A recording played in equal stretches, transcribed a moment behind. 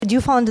do you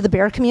fall into the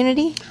bear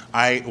community?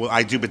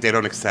 I do, but they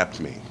don't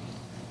accept me.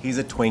 He's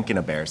a twink in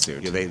a bear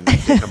suit. Yeah, they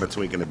think I'm a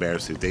twink in a bear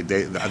suit.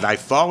 I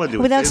fall into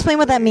it. Without explain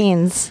what that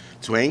means.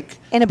 Twink?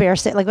 In a bear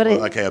suit. Like what?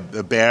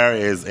 A bear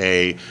is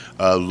a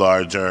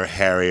larger,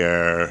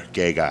 hairier,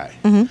 gay guy.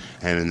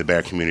 Mm-hmm. And in the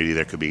bear community,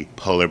 there could be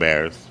polar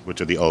bears, which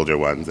are the older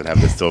ones that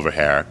have the silver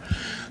hair.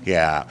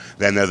 Yeah.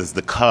 Then there's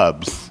the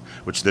cubs,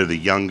 which they're the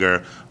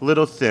younger, a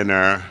little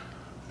thinner.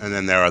 And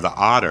then there are the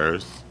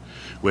otters,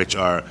 which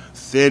are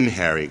thin,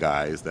 hairy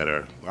guys that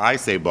are, I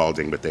say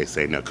balding, but they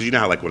say no. Because you know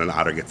how like when an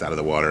otter gets out of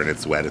the water and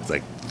it's wet, it's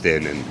like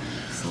thin and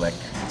slick.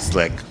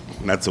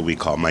 And that's what we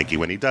call Mikey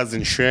when he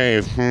doesn't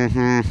shave.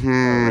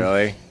 Oh,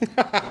 really?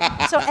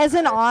 So as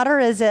an otter,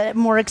 is it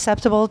more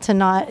acceptable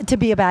to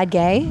be a bad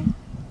gay?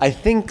 I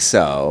think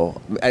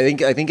so. I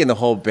think in the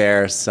whole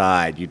bear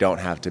side, you don't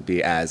have to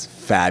be as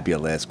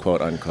fabulous,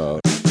 quote unquote.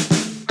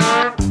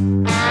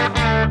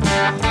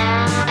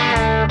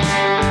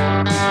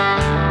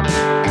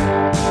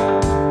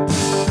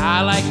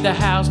 I like the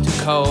house too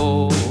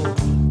cold.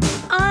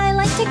 I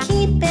like to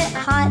keep it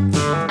hot.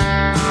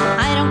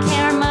 I don't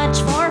care much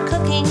for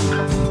cooking.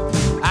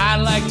 I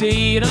like to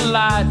eat a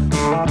lot.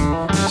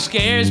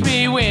 Scares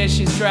me when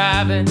she's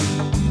driving.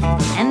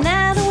 And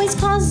that always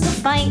causes a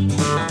fight.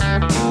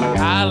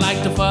 I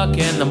like to fuck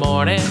in the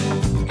morning.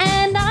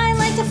 And I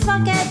like to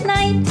fuck at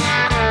night.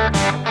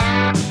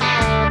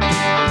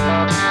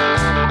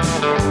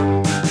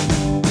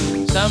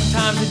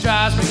 Sometimes it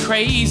drives me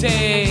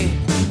crazy.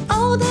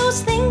 Oh,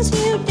 those things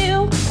you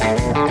do.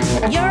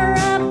 You're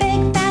a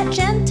big fat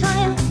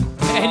Gentile.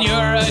 And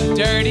you're a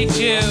dirty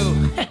Jew.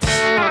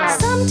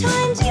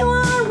 Sometimes you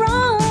are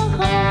wrong.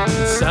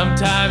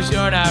 Sometimes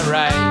you're not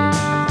right.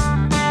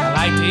 I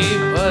like to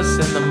eat puss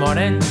in the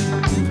morning.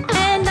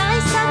 And I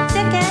suck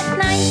dick at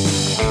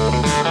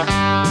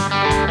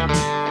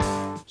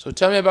night. So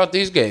tell me about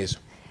these gays.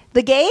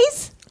 The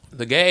gays?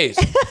 The gays.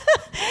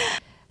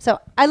 So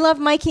I love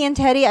Mikey and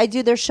Teddy. I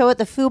do their show at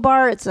the Foo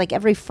Bar. It's like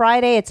every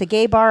Friday. It's a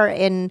gay bar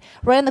right in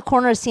the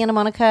corner of Santa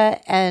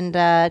Monica and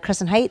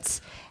Crescent Heights.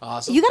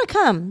 Awesome. You got to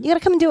come. You got to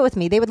come and do it with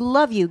me. They would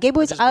love you. Gay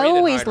boys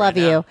always love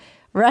you.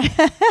 Right?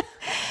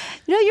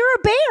 You know, you're a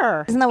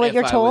bear. Isn't that what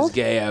you're told? If I was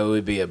gay, I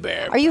would be a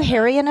bear. Are you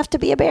hairy enough to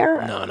be a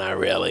bear? No, not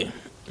really.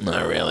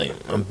 Not really.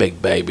 I'm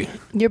Big Baby.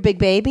 You're Big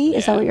Baby?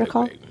 Is that what you're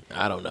called? Baby.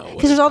 I don't know.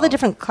 Because there's all the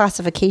different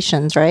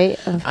classifications, right?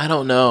 I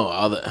don't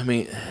know.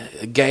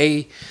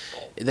 Gay...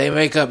 They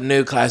make up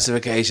new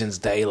classifications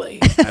daily.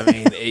 I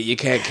mean, you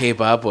can't keep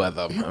up with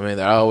them. I mean,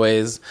 they're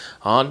always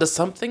on to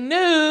something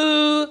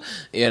new.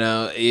 You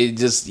know, you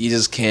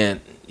just can't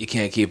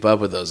keep up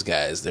with those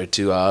guys. They're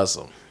too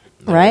awesome.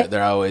 Right?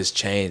 They're always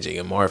changing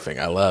and morphing.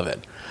 I love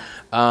it.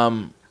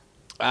 I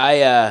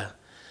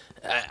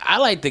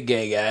like the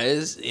gay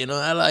guys. You know,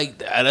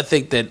 I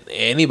think that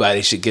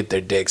anybody should get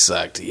their dick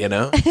sucked, you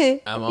know?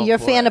 You're a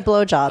fan of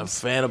blowjobs. I'm a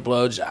fan of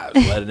blowjobs.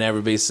 Let it never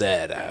be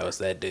said. I was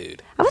that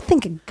dude. I would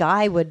think a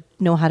guy would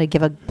know how to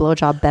give a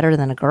blowjob better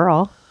than a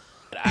girl.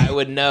 I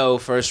would know,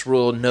 first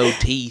rule, no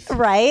teeth.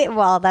 Right?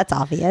 Well, that's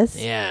obvious.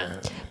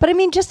 Yeah. But I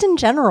mean, just in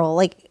general,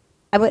 like,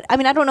 I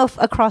don't know if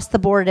across the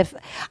board, if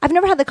I've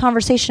never had the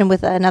conversation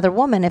with another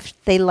woman if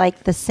they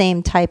like the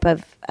same type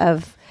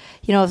of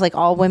you know, if like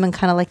all women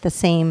kind of like the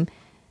same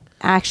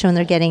action when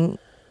they're getting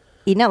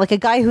eaten out. Like a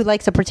guy who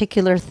likes a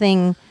particular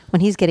thing when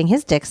he's getting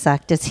his dick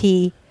sucked, does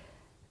he,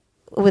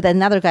 with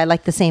another guy,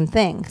 like the same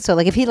thing? So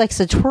like if he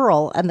likes a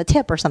twirl on the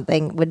tip or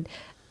something,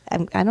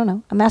 I don't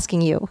know. I'm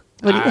asking you.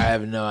 I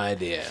have no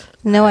idea.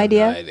 No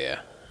idea? No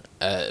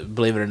idea.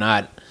 Believe it or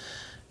not,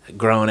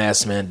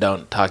 grown-ass men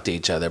don't talk to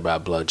each other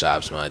about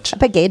blowjobs much. I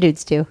bet gay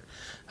dudes do.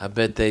 I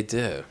bet they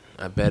do.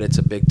 I bet it's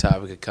a big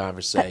topic of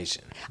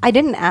conversation. I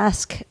didn't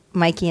ask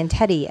Mikey and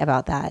Teddy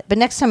about that, but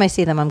next time I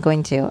see them, I'm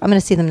going to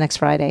see them next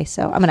Friday,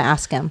 so I'm going to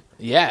ask them.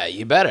 Yeah,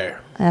 you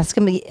better. Ask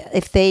them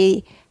if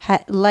they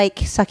like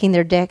sucking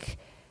their dick,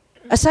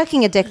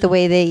 sucking a dick the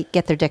way they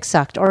get their dick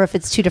sucked, or if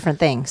it's two different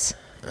things.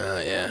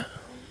 Oh, yeah.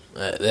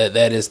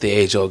 That is the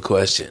age-old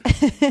question.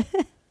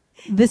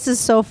 This is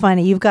so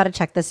funny. You've got to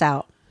check this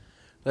out.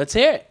 Let's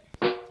hear it.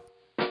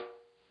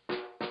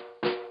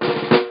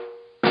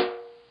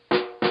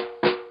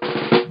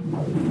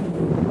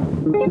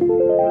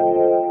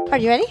 Are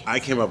you ready? I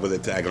came up with a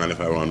tagline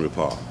if I were on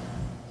RuPaul.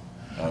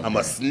 Okay. I'm going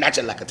to snatch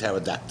it like a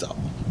pterodactyl.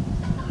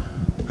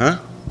 Huh?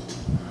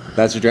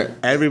 That's your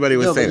everybody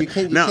was saying. You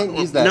can't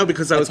use that. No,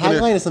 because I was going to...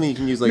 tagline is something you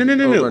can use like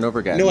over and over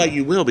again. No,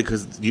 you will,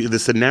 because the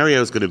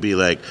scenario is going to be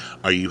like,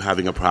 are you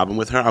having a problem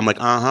with her? I'm like,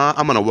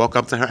 I'm going to walk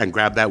up to her and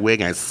grab that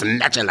wig and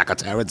snatch it like a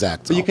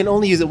pterodactyl. But you can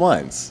only use it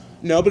once.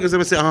 No, because I'm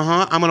going to say,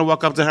 I'm going to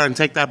walk up to her and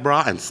take that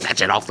bra and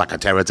snatch it off like a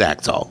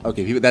pterodactyl.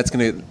 Okay, people, that's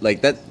going to,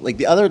 like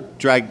the other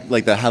drag,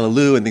 like the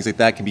hallelujah and things like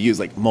that can be used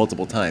like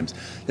multiple times.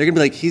 They're going to be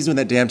like, he's doing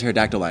that damn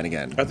pterodactyl line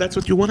again. But that's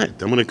what you wanted.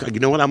 You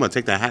know what? I'm going to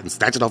take that hat and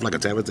snatch it off like a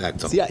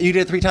pterodactyl. See, you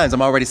did it 3 times.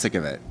 I'm already sick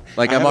of it.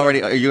 Like, I have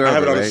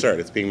it on a shirt.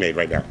 It's being made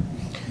right now.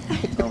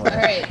 All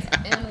right,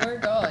 and we're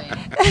going.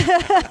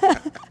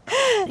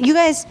 You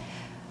guys,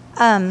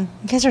 You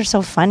guys are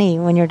so funny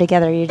when you're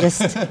together. Do you just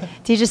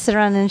sit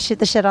around and shoot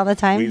the shit all the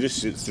time? We just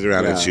sit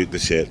around and shoot the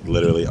shit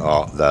literally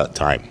all the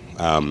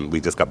time. We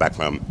just got back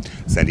from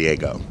San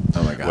Diego.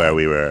 Oh my God. Where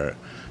we were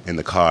in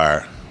the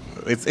car.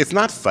 It's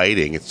not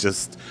fighting. It's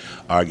just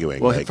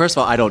arguing. Well, first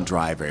of all, I don't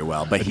drive very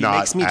well, but he Not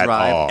makes me at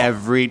drive all.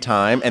 every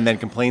time and then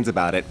complains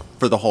about it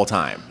for the whole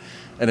time.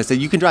 And I say,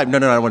 you can drive. No, I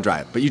don't want to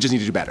drive. But you just need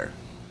to do better.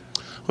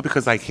 Well,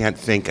 because I can't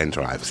think and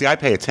drive. See, I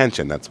pay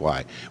attention. That's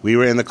why. We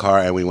were in the car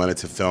and we wanted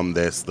to film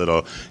this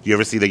little. You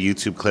ever see the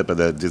YouTube clip of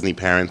the Disney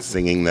parents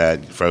singing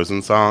that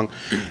Frozen song?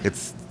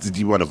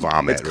 You want to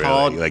vomit. It's really.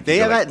 called. Like,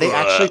 They "Ugh."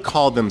 actually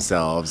called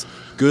themselves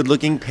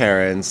good-looking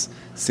parents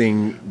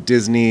sing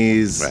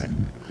Disney's. Right.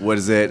 What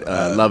is it?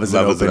 Love is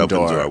an open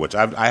door. Which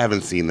I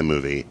haven't seen the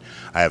movie.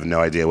 I have no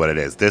idea what it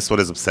is. This one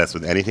is obsessed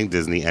with anything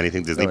Disney yeah,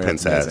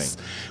 princess.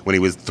 amazing. When he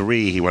was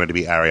 3, he wanted to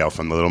be Ariel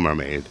from The Little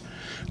Mermaid.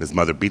 His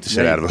mother beat the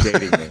shit out of him.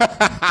 Dating me.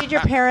 Did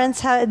your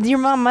parents have? Your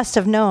mom must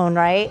have known,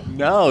 right?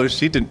 No,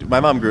 she didn't. My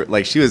mom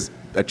grew she was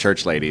a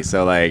church lady,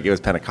 so it was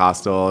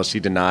Pentecostal. She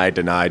denied.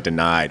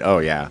 Oh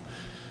yeah,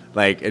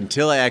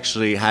 until I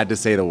actually had to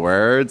say the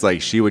words,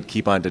 she would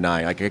keep on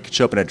denying. I could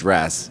show up in a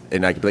dress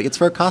and I could be like, "It's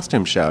for a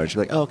costume show," and she'd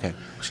be like, "Oh okay."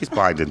 She's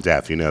blind and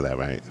deaf. You know that,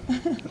 right?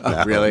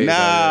 Oh, really?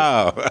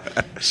 No.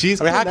 She's.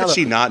 How could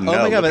she not know?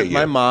 Oh my God! Look But at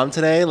my you. mom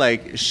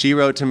today, she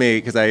wrote to me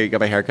because I got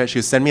my haircut. She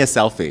was send me a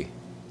selfie.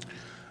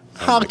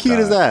 How my cute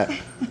is God. that?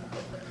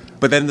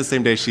 But then the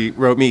same day, she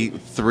wrote me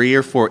 3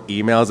 or 4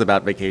 emails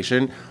about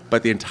vacation,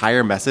 but the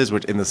entire message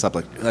was in the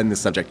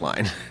subject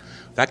line.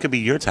 That could be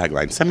your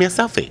tagline. Send me a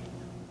selfie.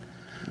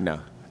 No.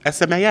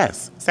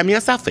 SMAS. Send me a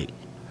selfie.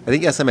 I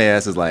think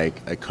SMAS is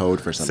a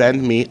code for something.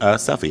 Send me a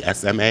selfie.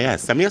 SMAS.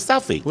 Send me a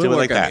selfie. We'll Do it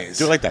like work on that. these.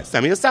 Do it like that.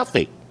 Send me a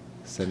selfie.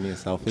 Send me a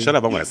selfie. Shut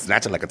up. I'm going to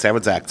snatch it like a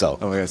pterodactyl.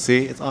 Oh my God!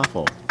 See, it's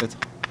awful.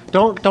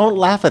 Don't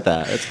laugh at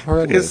that. It's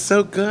horrendous. It's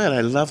so good.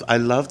 I love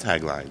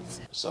taglines.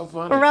 So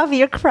funny. Ravi,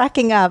 you're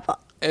cracking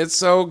up. It's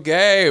so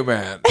gay,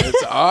 man.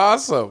 It's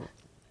awesome.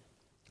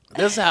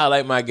 This is how I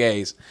like my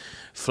gays.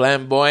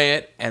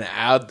 Flamboyant and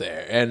out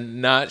there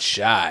and not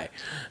shy.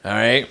 All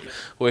right?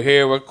 We're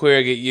here. We're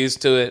queer. Get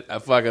used to it. I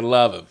fucking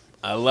love them.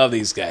 I love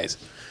these guys.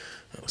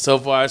 So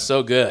far,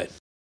 so good.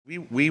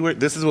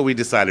 This is what we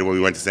decided when we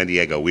went to San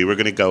Diego. We were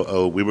going to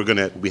go,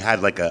 we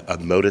had a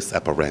modus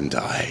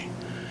operandi.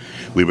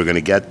 We were going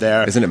to get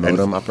there. Isn't it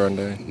modem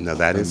operandi? No,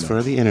 that is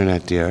for the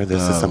internet, dear.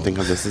 This is something.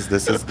 This is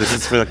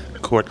for the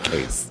court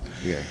case.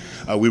 Yeah.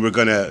 We were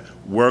going to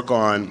work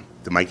on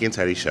the Mikey and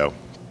Teddy show.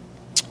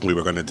 We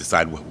were going to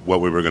decide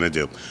what we were going to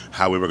do,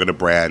 how we were going to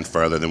brand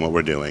further than what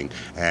we're doing.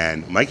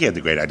 And Mikey had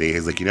the great idea.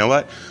 He's like, you know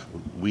what?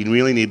 We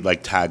really need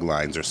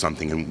taglines or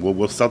something, and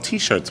we'll sell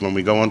T-shirts when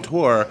we go on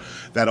tour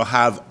that'll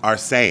have our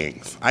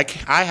sayings. I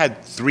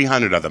had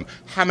 300 of them.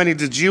 How many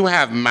did you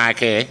have,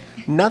 Mikey?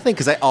 Nothing,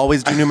 because I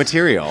always do new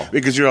material.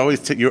 Because you're always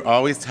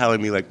telling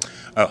me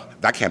oh,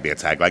 that can't be a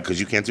tagline because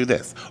you can't do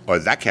this, or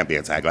that can't be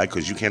a tagline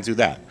because you can't do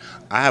that.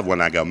 I have one.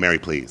 I go, Mary,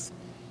 please.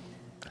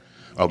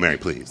 Oh, Mary,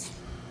 please.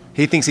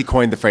 He thinks he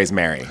coined the phrase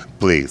Mary.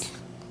 Please.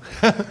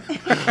 I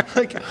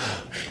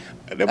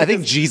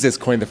think Jesus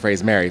coined the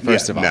phrase Mary,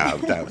 first of all.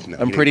 No,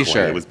 I'm pretty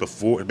sure. It was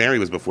before Mary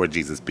was before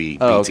Jesus.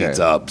 BT okay.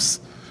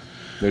 Dubs.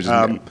 There's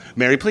just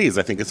Mary, please.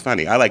 I think it's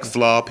funny. I like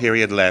flaw,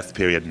 period, less,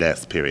 period,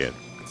 ness, period.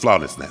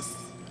 Flawlessness.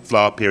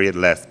 Flaw, period,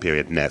 less,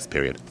 period, ness,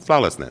 period.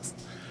 Flawlessness.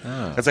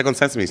 Oh. That's like on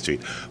Sesame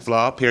Street.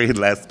 Flaw, period,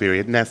 less,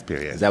 period, ness,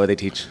 period. Is that what they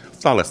teach?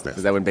 Flawlessness.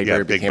 Is that when Big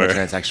Bird became a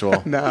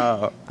transsexual?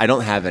 No. I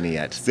don't have any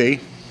yet. See?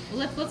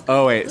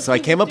 Oh, wait. So I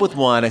came up with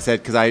one. I said,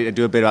 because I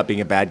do a bit about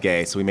being a bad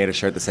gay, so we made a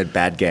shirt that said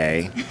bad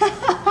gay.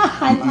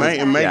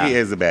 Mikey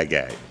is a bad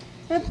guy.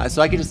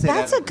 So I could just say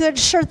That's that. a good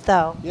shirt,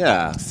 though.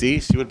 Yeah. See?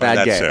 She would buy Bad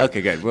that gay. shirt.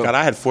 Okay, good. Well, God,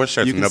 I had 4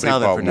 shirts You and can nobody sell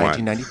that for bought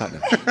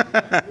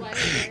one.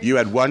 $19.95. You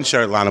had 1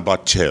 shirt, Lana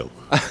bought 2.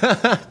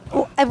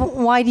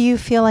 Why do you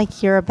feel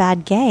like you're a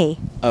bad gay?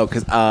 Oh,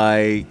 because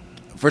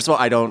first of all,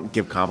 I don't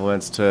give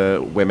compliments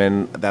to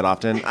women that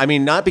often. I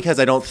mean, not because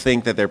I don't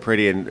think that they're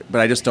pretty, but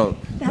I just don't.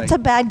 That's a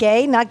bad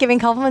gay, not giving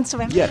compliments to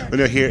women? Yeah.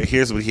 No,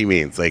 here's what he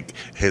means.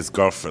 His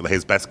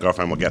best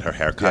girlfriend will get her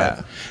hair cut,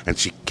 Yeah. and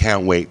she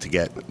can't wait to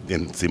get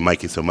and see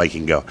Mikey, so Mikey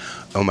can go,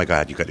 oh my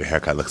God, you got your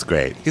haircut, looks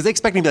great. Because they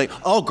expect me to be like,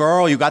 oh,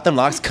 girl, you got them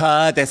locks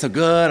cut. They're so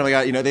good. Oh, my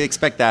God. They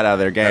expect that out of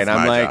their gay. That's and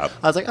I'm my like, job.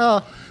 I was like,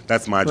 oh.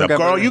 That's my We're job. Girl,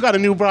 gonna- you got a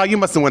new bra? You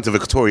must have went to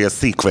Victoria's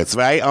Secrets,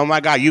 right? Oh my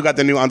God, you got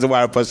the new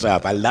underwire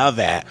push-up. I love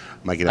that.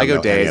 Mikey, I go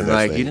don't know any days of and those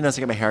like, things. you didn't know I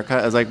get my hair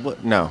cut? I was like,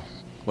 what? No.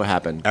 What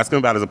happened? Ask him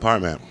about his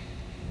apartment.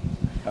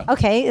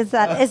 Okay, is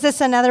this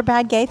another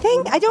bad gay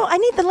thing? I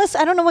need the list.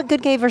 I don't know what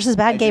good gay versus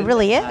bad gay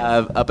really is.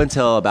 Up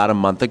until about a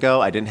month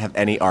ago, I didn't have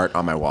any art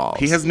on my walls.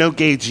 He has no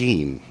gay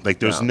gene.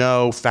 There's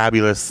no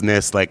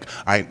fabulousness.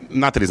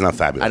 Not that he's not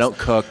fabulous. I don't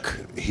cook.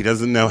 He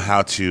doesn't know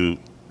how to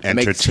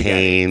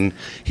entertain.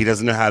 He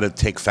doesn't know how to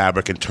take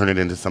fabric and turn it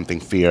into something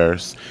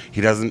fierce.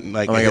 He doesn't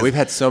like. Oh my God, we've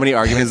had so many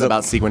arguments his-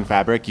 about sequin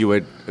fabric. You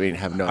would,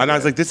 have no. And I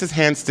was idea. like, "This is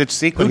hand stitched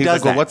sequin." Who He's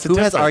does like, "Well, that? what's the Who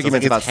has difference?" I was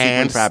arguments like, about it's sequin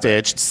hand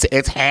fabric? stitched.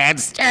 It's hand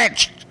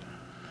stitched.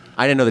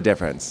 I didn't know the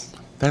difference.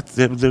 That's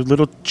the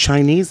little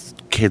Chinese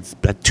kids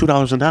at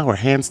 $2 an hour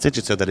hand stitch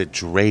it so that it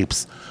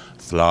drapes.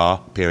 Flaw,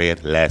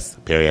 period, less,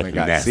 period, my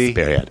God, ness, see?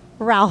 period.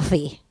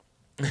 Ralphie.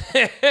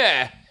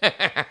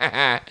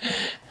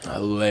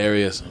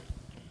 Hilarious.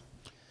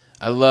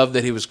 I love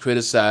that he was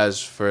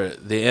criticized for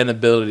the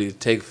inability to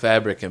take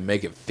fabric and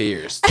make it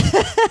fierce.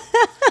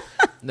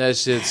 That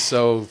shit's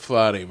so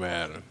funny,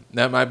 man.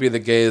 That might be the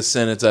gayest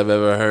sentence I've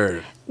ever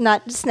heard.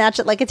 Not snatch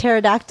it like a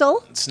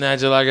pterodactyl?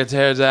 Snatch it like a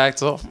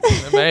pterodactyl?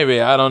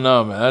 Maybe. I don't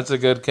know, man. That's a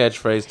good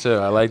catchphrase, too.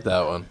 I like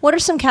that one. What are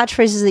some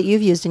catchphrases that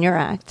you've used in your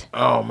act?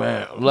 Oh,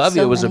 man. Love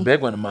So you was a many.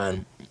 big one of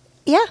mine.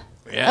 Yeah.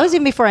 Yeah. That was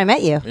even before I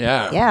met you.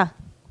 Yeah. Yeah.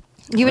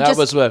 You would That just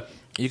was what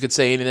you could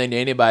say anything to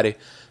anybody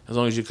as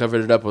long as you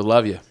covered it up with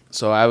love you.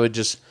 So I would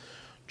just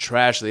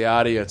trash the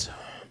audience.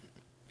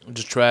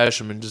 Just trash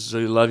them and just say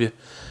love you.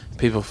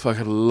 People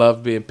fucking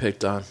love being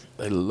picked on.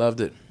 They loved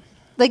it.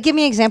 like give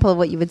me an example of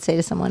what you would say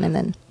to someone and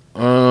then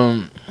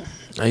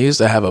I used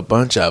to have a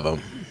bunch of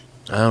them.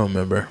 I don't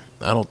remember.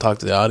 I don't talk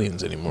to the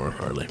audience anymore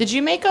hardly. Did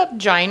you make up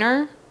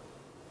Giner?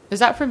 Is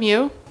that from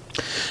you?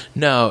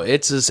 No,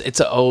 it's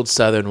an old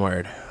Southern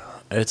word.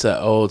 It's an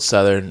old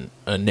Southern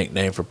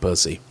nickname for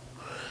pussy.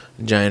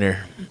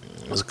 Giner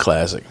was a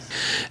classic.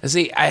 And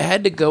see, I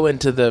had to go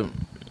into the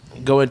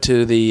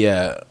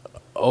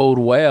old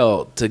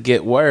well to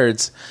get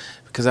words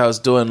because I was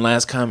doing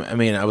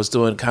I was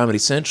doing Comedy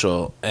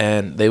Central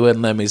and they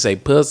wouldn't let me say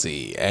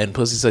pussy, and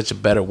pussy's such a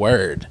better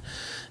word.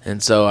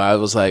 And so I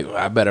was like,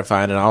 I better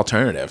find an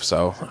alternative.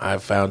 So I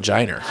found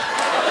Giner.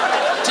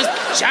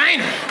 Just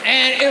Giner,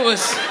 and it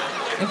was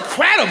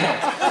incredible.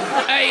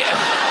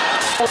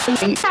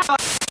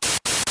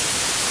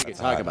 We can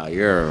talk about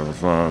your,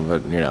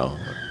 but you know,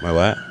 My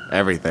what?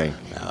 everything.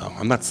 No,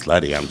 I'm not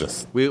slutty. I'm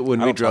just. When we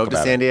I don't drove talk to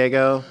about San it.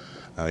 Diego,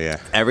 Oh yeah.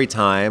 every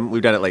time,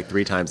 we've done it like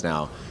 3 times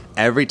now.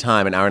 Every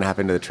time, an hour and a half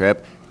into the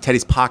trip,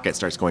 Teddy's pocket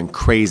starts going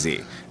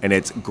crazy, and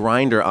it's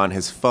Grindr on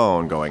his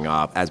phone going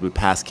off as we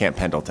pass Camp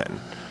Pendleton.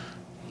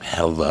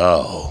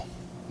 Hello,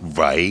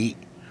 right?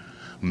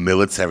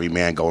 Military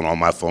man going on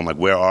my phone like,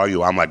 where are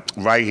you? I'm like,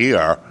 right here.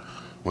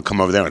 I'm gonna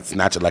come over there and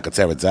snatch it like a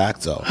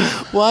pterodactyl.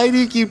 Why do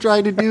you keep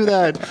trying to do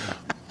that?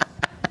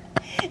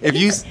 If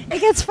you,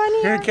 it gets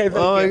funnier. Okay,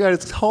 oh my God,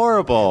 it's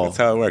horrible. That's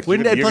how it works.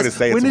 When, You're plus, gonna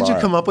say it when did you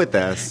tomorrow. come up with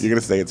this? You're gonna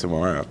say it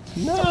tomorrow.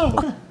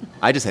 No.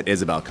 I just had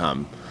Isabel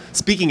come.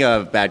 Speaking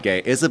of bad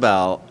gay,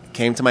 Isabel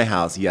came to my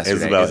house yesterday.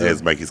 Isabel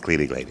is Mikey's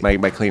cleaning lady.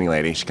 my cleaning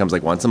lady. She comes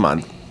like once a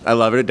month. I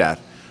love her to death.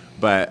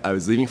 But I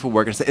was leaving for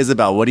work and I said,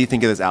 Isabel, what do you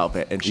think of this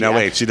outfit? And No,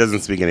 wait, she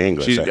doesn't speak any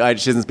English. She right?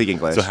 doesn't speak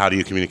English. So how do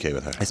you communicate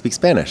with her? I speak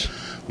Spanish.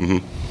 Mm-hmm.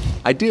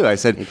 I do. I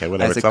said, Okay,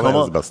 whatever. I said, Tell the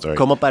como, Isabel story.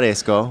 como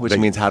parezco, which Like-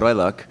 means how do I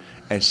look?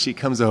 And she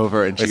comes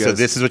over and she Wait, goes, so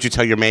this is what you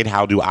tell your maid,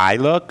 how do I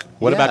look?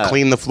 What Yeah. about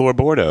clean the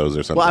floorboardos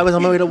or something? well, I was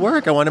on my way to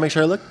work. I wanted to make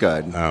sure I looked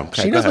good. Oh,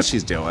 okay, she go knows ahead. what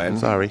she's doing.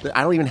 Sorry.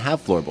 I don't even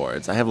have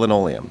floorboards. I have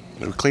linoleum.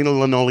 Clean the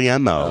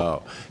linoleum.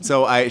 Oh.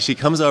 So she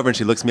comes over and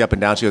she looks me up and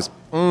down. She goes,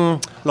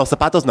 los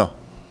zapatos no.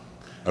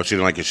 Oh, she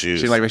didn't like your shoes.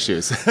 She didn't like my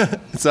shoes.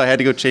 So I had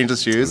to go change the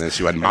shoes. And then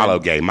she went, malo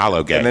gay.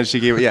 And then she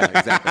gave, yeah,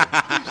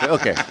 exactly.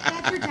 Okay.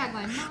 That's your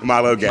tagline.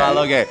 Malo gay.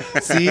 Malo gay.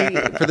 See,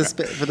 for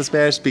the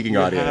Spanish speaking You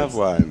audience. have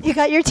one. You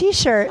got your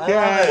T-shirt.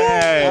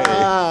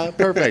 Yay!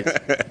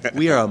 Perfect.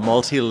 We are a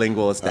multilingual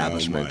Oh,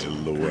 establishment.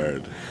 my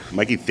Lord.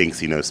 Mikey thinks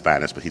he knows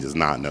Spanish, but he does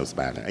not know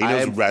Spanish. He I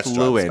knows am restaurant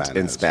fluent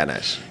in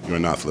Spanish. You're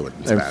not fluent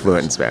in I'm Spanish.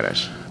 fluent in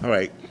Spanish. All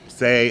right.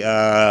 Say,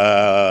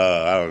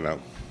 I don't know.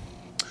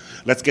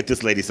 Let's get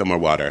this lady some more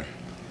water.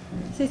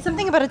 Say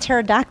something about a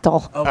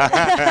pterodactyl.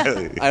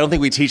 I don't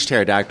think we teach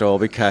pterodactyl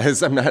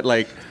because I'm not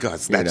like, God,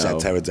 snatch you know, that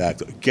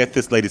pterodactyl. Get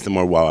this lady some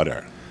more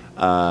water.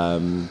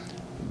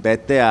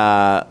 Vete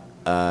a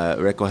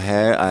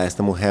recoger a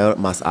esta mujer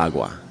más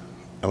agua.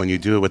 And when you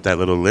do it with that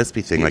little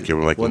lispy thing, like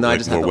you're like, Well, no, I like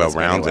just more have the lisp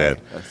well-rounded.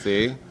 anyway.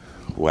 See?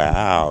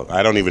 Wow.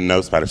 I don't even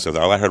know Spanish, so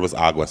all I heard was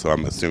agua, so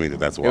I'm assuming that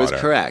that's It water.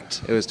 was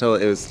correct. It was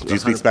totally. It was. Do you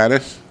speak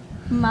Spanish?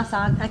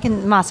 I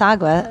can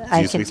masagua.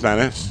 Do you speak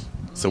Spanish?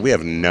 So we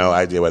have no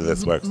idea whether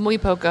this works. Muy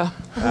poco.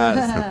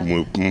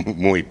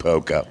 Muy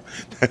poco.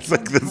 This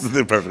is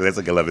the perfect. That's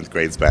like 11th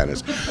grade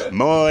Spanish.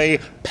 Muy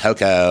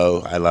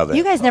poco. I love it.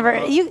 You guys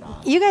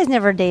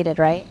never dated,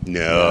 right?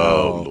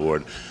 No,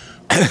 Lord.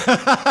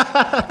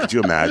 Could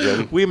you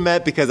imagine? We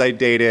met because I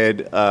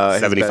dated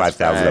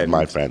 75,000 of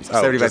my friends. Oh,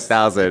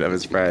 75,000 of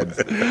his friends.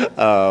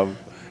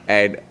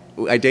 And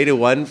I dated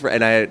one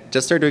and I had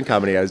just started doing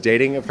comedy. I was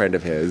dating a friend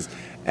of his,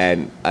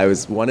 and I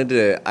was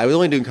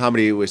only doing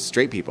comedy with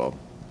straight people.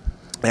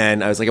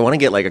 And I was like, I want to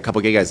get like a couple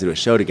gay guys to do a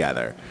show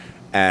together.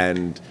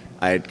 And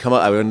I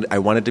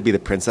wanted to be the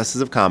princesses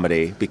of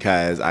comedy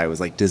because I was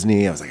like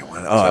Disney. I was like,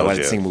 I wanted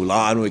to sing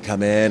Mulan when we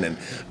come in.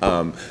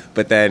 And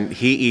but then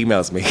he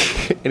emails me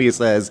and he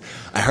says,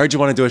 I heard you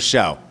want to do a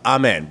show.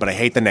 I'm in, but I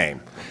hate the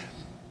name.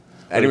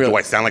 Do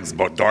I sound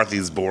like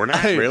Dorothy's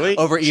Bornak? Really?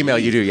 Over email,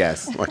 you do,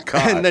 yes. Oh my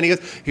God. And then he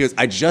goes,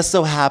 I just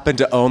so happen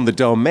to own the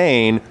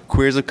domain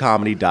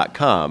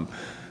queersofcomedy.com.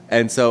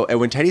 And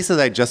when Teddy says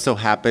I just so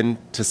happen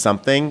to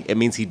something, it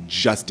means he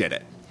just did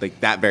it. like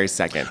that very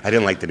second. I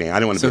didn't like the name. I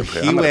didn't want to be a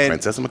princess. I'm not a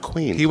princess. I'm a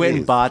queen. He went and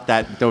please. bought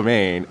that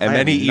domain, and I then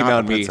am he not emailed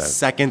a me princess.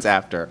 seconds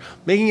after,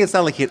 making it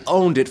sound like he had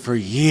owned it for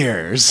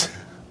years.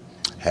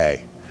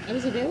 Hey. It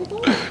was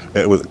available?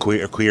 It was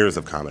queers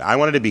of comedy. I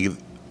wanted to be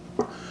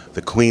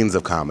the queens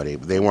of comedy,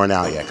 but they weren't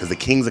out yet because the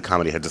kings of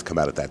comedy had just come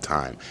out at that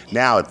time.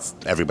 Now it's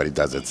everybody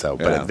does it. So,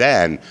 but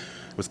then it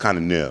was kind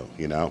of new,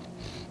 you know,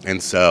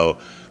 and so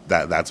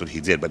that's what he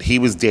did. But he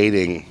was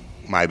dating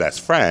my best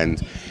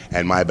friend,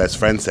 and my best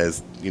friend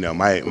says, you know,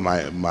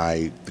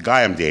 the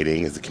guy I'm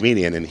dating is a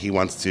comedian, and he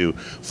wants to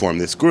form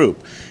this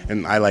group.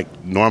 And I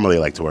normally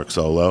like to work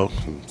solo.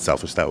 I'm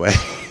selfish that way.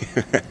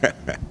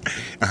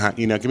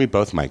 You know, give me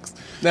both mics.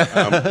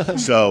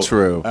 So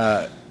True.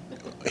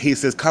 He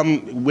says,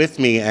 "Come with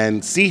me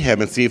and see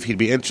him, and see if you'd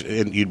be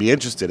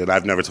interested." And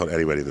I've never told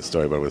anybody this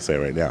story, but I'm going to say it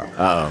right now.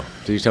 Uh-oh.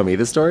 Did you tell me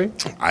this story?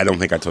 I don't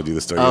think I told you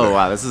the story. Oh, either.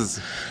 wow. This is...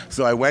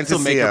 So I went to This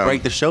will see make him. or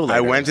break the show later,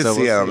 I went to so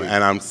see we'll him, see.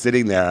 and I'm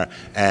sitting there,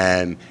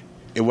 and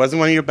it wasn't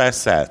one of your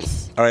best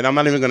sets. All right, I'm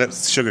not even going to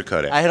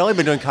sugarcoat it. I had only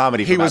been doing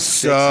comedy for He about was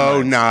 6 so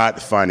months.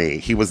 not funny.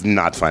 He was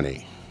not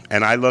funny.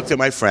 And I looked at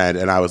my friend,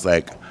 and I was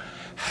like,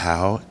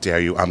 how dare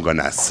you? I'm going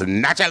to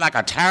snatch it like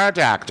a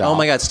pterodactyl. Oh,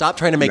 my God. Stop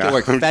trying to make No, it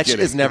work. I'm Fetch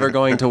kidding. is never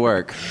going to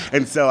work.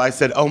 And so I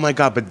said, oh, my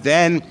God. But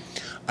then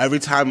every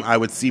time I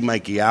would see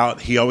Mikey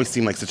out, he always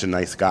seemed like such a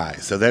nice guy.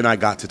 So then I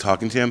got to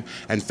talking to him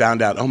and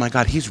found out, oh, my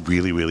God, he's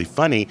really, really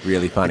funny.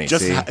 Really funny,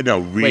 Just see? no,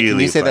 really Wait, can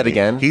you say that funny.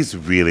 again? He's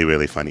really,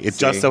 really funny. It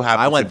just See? so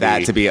happens I want to that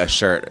be, to be a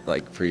shirt,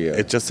 like, for you.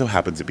 It just so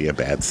happened to be a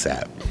bad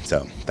set.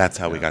 So that's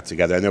how we got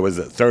together. And there was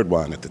a third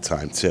one at the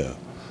time, too.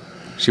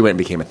 She went and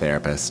became a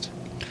therapist.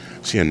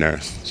 She a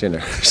nurse. She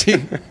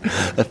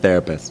a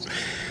therapist.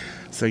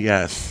 So,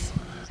 yes.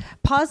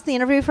 Pause the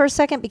interview for a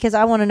second because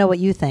I want to know what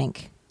you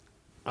think.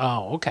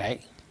 Oh,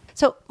 okay.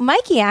 So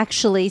Mikey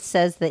actually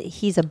says that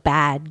he's a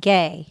bad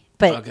gay,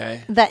 but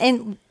Okay.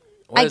 what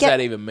What does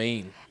that even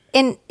mean?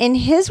 in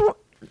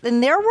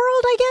their world,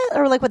 I guess,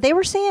 or like what they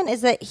were saying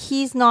is that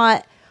he's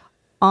not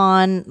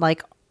on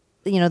like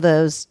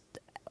those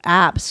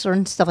apps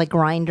or stuff like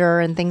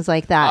Grindr and things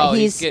like that. Oh,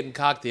 he's getting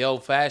cocked the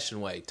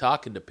old-fashioned way,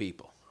 talking to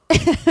people.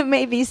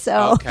 maybe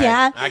so. Okay,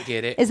 Yeah, I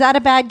get it. Is that a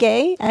bad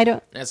gay? I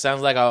don't. That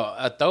sounds like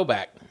a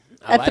throwback.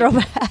 I A like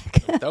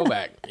throwback. it.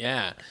 Throwback,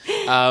 yeah.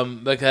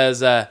 Because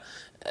the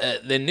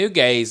new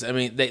gays, I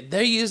mean,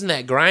 they're using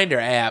that Grindr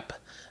app.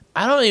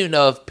 I don't even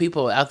know if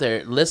people out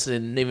there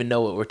listening even know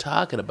what we're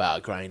talking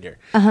about, Grindr.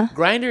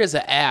 Grindr is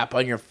an app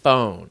on your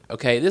phone,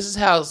 okay? This is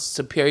how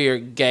superior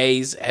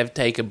gays have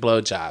taken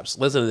blowjobs.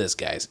 Listen to this,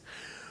 guys.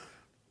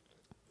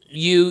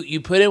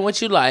 You put in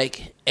what you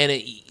like, and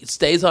it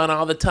stays on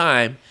all the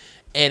time,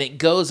 and it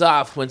goes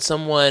off when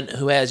someone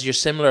who has your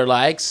similar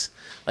likes,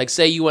 like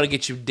say you want to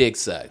get your dick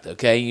sucked,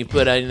 okay? You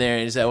put it in there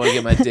and you say, I want to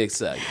get my dick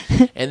sucked.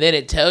 And then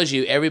it tells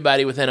you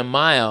everybody within a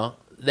mile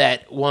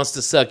that wants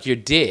to suck your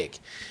dick.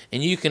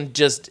 And you can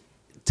just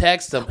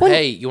text them,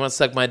 hey, you want to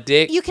suck my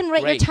dick? You can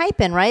write Great. your type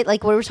in, right?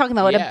 Like we were talking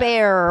about with Yeah. a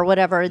bear or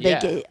whatever. They Yeah.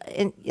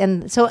 get,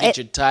 and so Get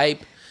your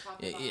type,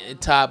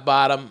 top,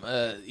 bottom,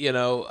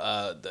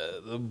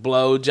 the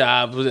blow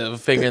job, the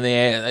finger in the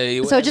air. so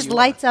it whatever just you want.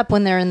 lights up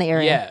when they're in the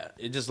area.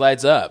 Yeah, it just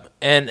lights up.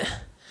 And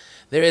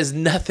there is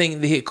nothing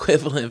the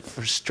equivalent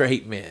for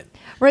straight men.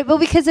 Right, but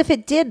because if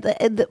it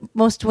did,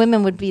 most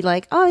women would be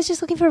like, "Oh, I was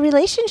just looking for a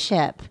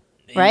relationship,"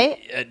 right?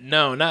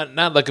 No,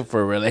 not looking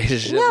for a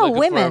relationship. No, looking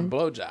women. for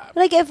a blowjob.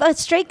 Like if a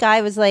straight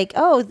guy was like,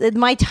 "Oh,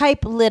 my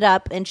type lit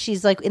up," and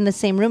she's like in the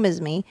same room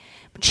as me,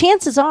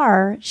 chances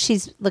are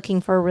she's looking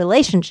for a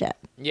relationship.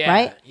 Yeah,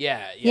 right?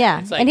 Yeah.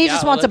 Yeah, It's and he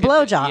just y'all wants a look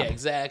at blowjob. Yeah,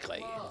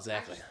 exactly.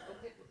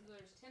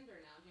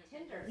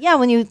 Yeah,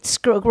 when you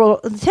scroll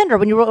Tinder,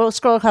 when you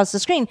scroll across the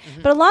screen,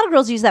 but a lot of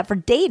girls use that for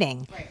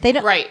dating. They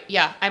don't. Right,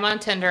 yeah. I'm on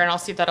Tinder and I'll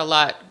see that a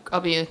lot. I'll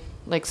be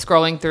like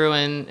scrolling through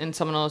and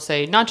someone will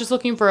say, not just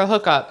looking for a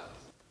hookup.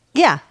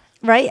 Yeah,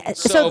 right.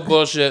 So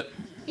bullshit.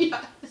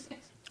 Yeah.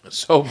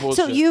 So bullshit.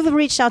 So you've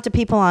reached out to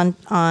people on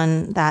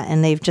that,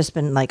 and they've just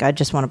been like, "I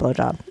just want a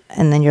blowjob,"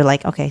 and then you're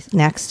like, "Okay,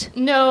 next."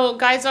 No,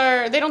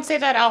 they don't say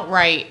that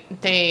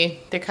outright. They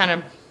kind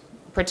of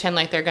pretend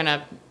like they're going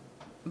to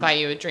buy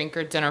you a drink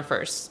or dinner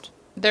first.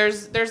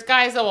 There's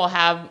guys that will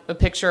have a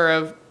picture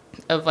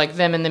of like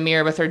them in the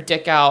mirror with their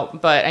dick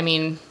out, but I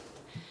mean,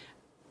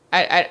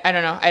 I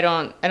don't know. I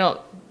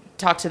don't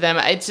talk to them.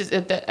 It's just,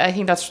 I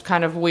think that's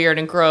kind of weird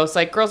and gross.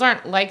 Like girls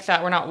aren't like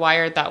that. We're not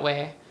wired that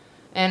way.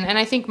 And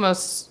I think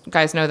most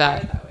guys know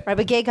that. Right,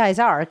 but gay guys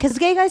are, because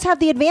gay guys have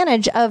the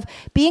advantage of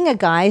being a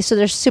guy, so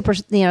they're super,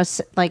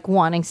 like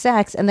wanting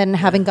sex, and then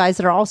having guys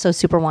that are also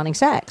super wanting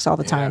sex all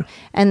the time,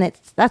 and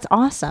that's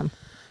awesome.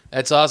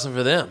 That's awesome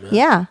for them.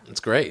 Yeah. That's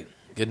great.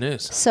 Good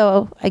news.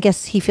 So I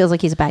guess he feels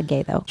like he's a bad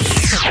gay, though.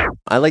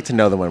 I like to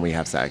know them when we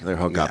have sex, or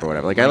hook up or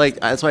whatever.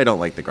 That's why I don't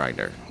like the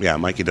Grindr. Yeah,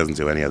 Mikey doesn't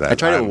do any of that. I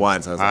tried it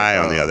once. I was like,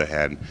 on oh. the other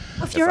hand,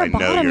 If you're I a know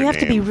bottom, your you have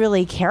to be name-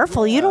 really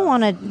careful. You don't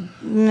want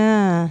to.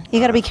 Nah, you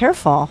got to be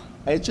careful.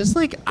 It's just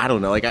like, I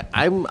don't know. Like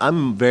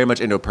I'm very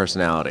much into a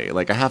personality.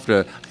 Like I have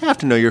to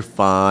know you're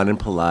fun and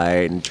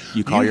polite, and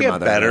you call You your get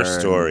mother. better and-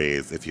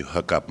 stories if you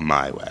hook up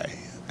my way.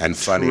 and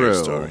funnier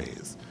True.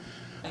 stories.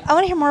 I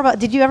want to hear more about.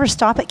 Did you ever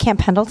stop at Camp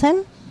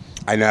Pendleton?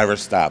 I never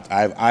stopped.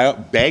 I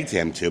begged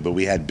him to, but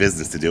we had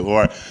business to do.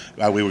 Or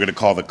we were going to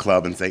call the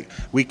club and say,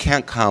 we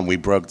can't come. We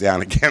broke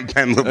down at Camp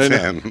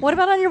Pendleton. What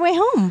about on your way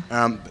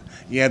home?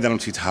 Yeah, then I'm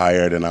too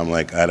tired, and I'm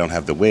like, I don't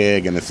have the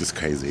wig, and it's just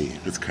crazy.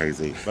 It's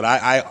crazy. But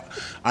I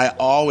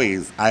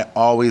always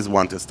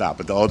want to stop.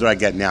 But the older I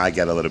get now, I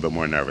get a little bit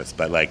more nervous.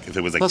 But like, if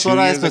it was like That's 2 what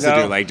I years was supposed ago,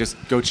 to do. Like, just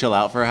go chill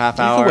out for a half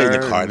you hour. can wait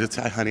in the car. Just,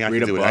 honey, I read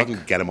can a do it. I book.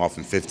 can get them off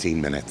in 15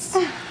 minutes.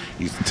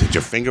 You put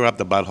your finger up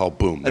the butthole,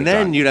 boom. And they're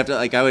then done. you'd have to,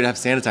 like, I would have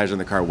sanitizer in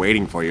the car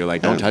waiting for you.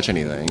 Like, don't touch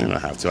anything. I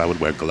don't have to. I would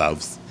wear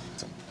gloves.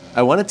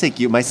 I want to take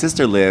you. My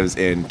sister lives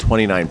in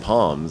 29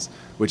 Palms,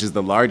 which is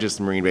the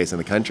largest marine base in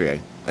the country,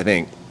 I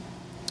think.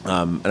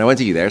 And I want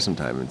to take you there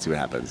sometime and see what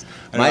happens.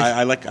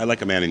 I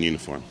like a man in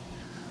uniform.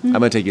 I'm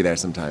going to take you there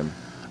sometime.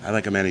 I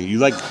like a man in. You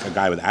like a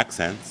guy with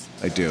accents.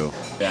 I do.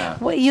 Yeah.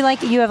 What you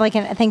like? You have like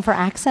a thing for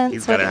accents.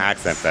 He's got an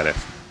accent fetish.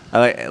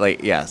 I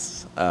like yes.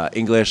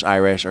 English,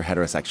 Irish, or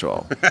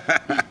heterosexual.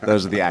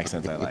 Those are the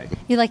accents I like.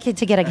 You like it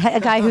to get a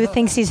guy who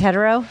thinks he's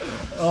hetero?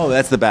 Oh,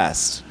 that's the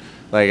best.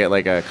 Like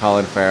a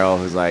Colin Farrell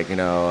who's like,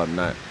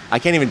 I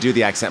can't even do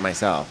the accent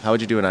myself. How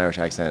would you do an Irish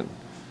accent?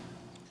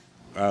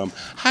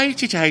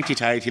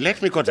 Highty-tighty-tighty,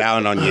 let me go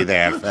down on you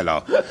there,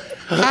 fellow.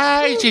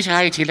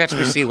 Highty-tighty, let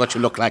me see what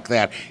you look like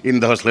there in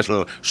those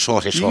little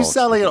shorty You shorts.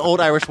 sound like an old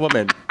Irish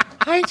woman.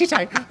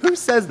 Highty-tighty. Who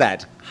says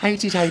that?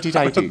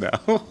 Highty-tighty-tighty. No,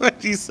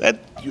 you said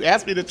you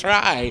asked me to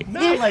try.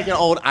 Not like an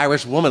old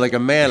Irish woman, like a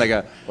man, like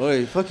a, oh,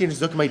 you fucking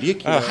just look at my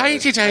dick.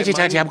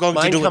 Highty-tighty-tighty, I'm going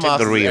to do it in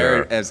the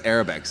rear. As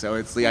Arabic, so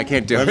it's like, I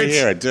can't do Let it. me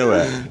hear it, do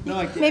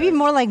it. Maybe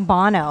more like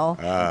Bono.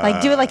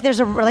 Like do it like there's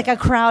a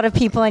crowd of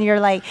people and you're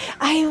like,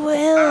 I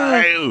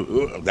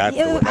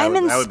will. I'm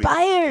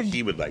inspired.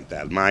 He would like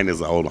that. Mine is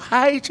the old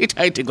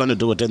highty-tighty, going to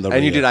do it in the rear.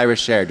 And you did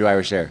Irish Share. Do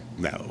Irish Share.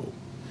 No.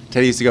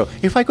 Teddy used to go,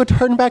 if I could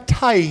turn back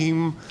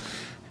time.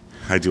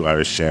 I do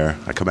Irish Share.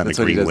 I come out in That's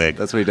a what he green does. wig.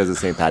 That's what he does at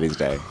St. Patty's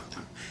Day.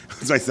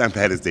 That's my St.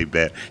 Patty's Day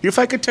bit. If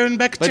I could turn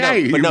back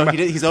time. But no,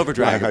 he's over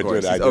drag, of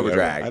course. He's over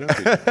drag. I don't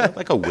think,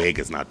 like a wig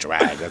is not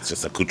drag. That's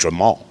just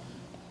accoutrement.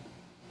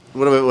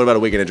 What about a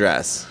wig and a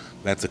dress?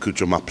 That's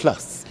accoutrement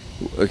plus.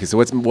 Okay,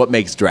 so what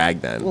makes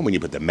drag then? Well, when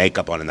you put the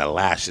makeup on and the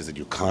lashes and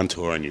you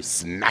contour and you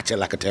snatch it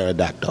like a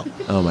pterodactyl.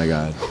 Oh my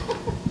god.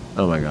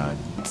 Oh my god.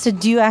 So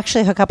do you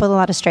actually hook up with a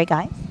lot of straight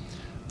guys?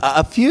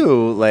 A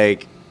few,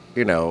 like,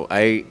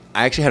 I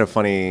actually had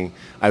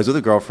I was with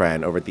a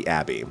girlfriend over at the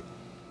Abbey.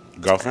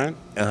 Girlfriend?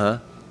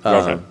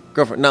 Girlfriend.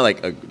 Girlfriend, not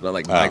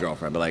like my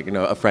girlfriend, but like,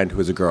 a friend who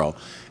was a girl.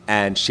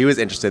 And she was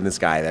interested in this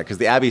guy there because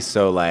the Abbey's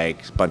so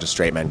like a bunch of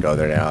straight men go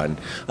there now. And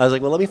I was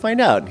like, well, let me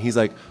find out. And he's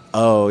like,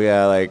 oh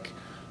yeah, like,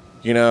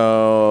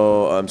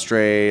 I'm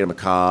straight, I'm a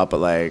cop, but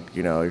like,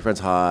 your friend's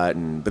hot.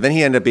 But then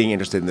he ended up being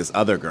interested in this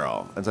other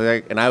girl. And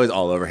so I was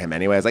all over him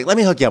anyway. I was like, let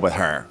me hook you up with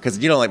her. Because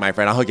you don't like my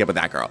friend, I'll hook you up with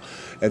that girl.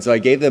 And so I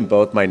gave them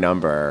both my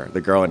number,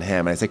 the girl and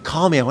him. And I said,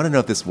 call me, I want to know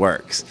if this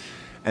works.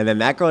 And then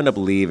that girl ended up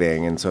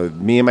leaving. And so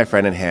me and my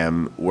friend and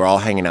him were all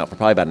hanging out for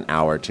probably about an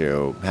hour or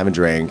two, having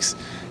drinks.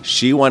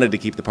 She wanted to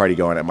keep the party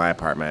going at my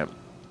apartment.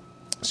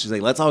 She's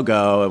like, let's all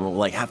go and we'll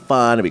like have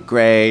fun, it'll be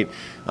great.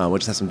 We'll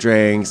just have some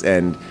drinks.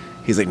 And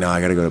he's like, no,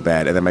 I gotta go to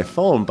bed. And then my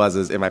phone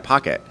buzzes in my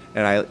pocket.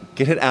 And I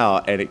get it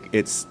out, and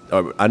it's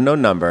an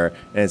unknown number,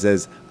 and it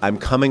says, I'm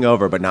coming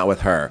over, but not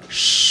with her.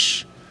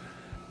 Shh.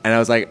 And I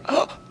was like,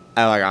 oh.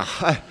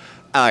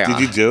 Did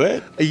you do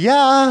it?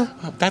 Yeah.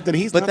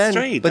 He's But not then-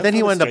 straight. but That's then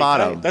he not a went to straight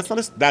bottom. guy. That's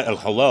not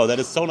hello. That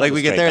is so not Like, a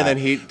we get straight there, and guy. then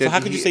he So did- how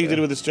could you say you did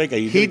it with a straight guy?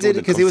 You He did it with did,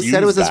 a because he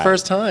said it was his confused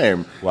first guy.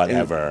 time.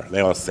 Whatever. They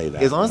all say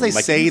that. As long as they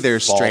say you they're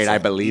fall straight, for- I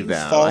believe you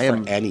them. fall I for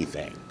am-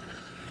 anything.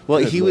 Well,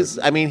 Good he Lord. was,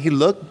 he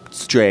looked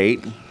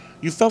straight.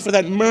 You fell for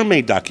that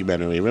mermaid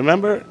documentary,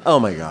 remember? Oh,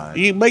 my God.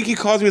 Mikey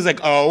calls me, he's like,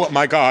 oh,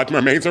 my God,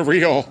 mermaids are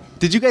real.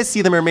 Did you guys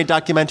see the mermaid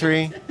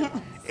documentary?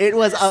 It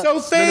was So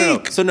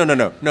fake.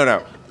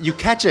 No. You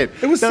catch it.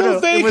 It was so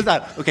fake. It was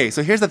not. Okay,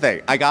 so here's the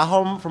thing. I got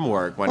home from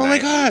work one night. Oh my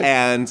God.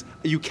 And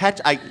you catch.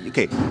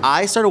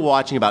 I started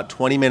watching about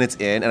 20 minutes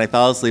in, and I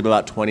fell asleep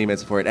about 20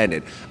 minutes before it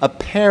ended.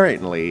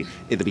 Apparently,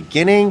 at the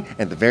beginning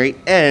and the very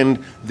end,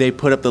 they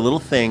put up the little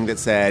thing that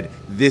said,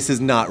 "This is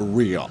not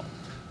real,"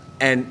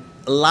 and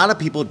a lot of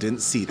people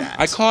didn't see that.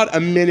 I caught a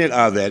minute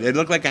of it. It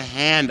looked like a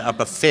hand up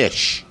a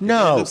fish.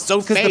 No, It was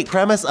so because the fake.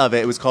 premise of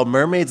it was called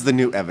Mermaids: The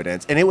New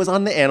Evidence, and it was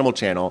on the Animal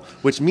Channel,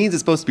 which means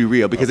it's supposed to be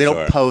real because Oh, they don't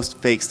sure. post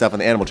fake stuff on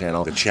the Animal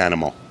Channel. The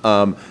chanimal.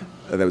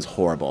 That was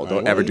horrible.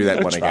 Don't well, ever do you that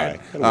gotta one try. again.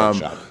 Gotta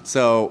workshop.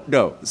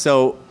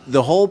 So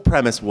the whole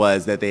premise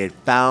was that they had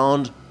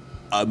found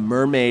a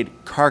mermaid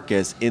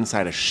carcass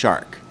inside a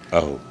shark.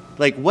 Oh.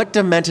 Like, what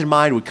demented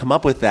mind would come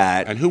up with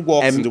that? And who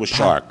walks into a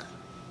shark?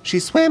 She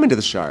swam into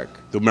the shark.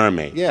 The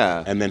mermaid.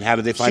 Yeah. And then how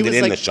did they find She it was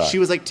in like, the shark? She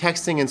was like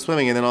texting and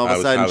swimming, and then all of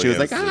a sudden she was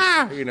like,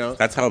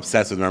 That's how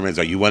obsessed with mermaids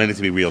are. You wanted it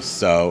to be real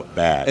so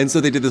bad. And so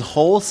they did this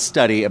whole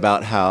study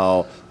about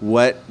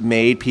what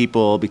made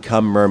people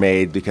become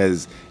mermaids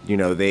because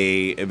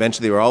they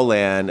eventually were all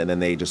land, and then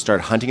they just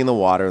started hunting in the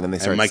water, and then they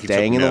started Mikey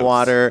staying took in the notes.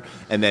 water,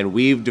 and then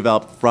we've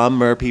developed from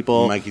mer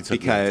people. Mikey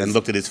took notes and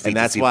looked at his feet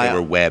to see if they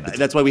were webbed.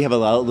 That's why we have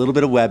a little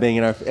bit of webbing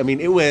in our. I mean,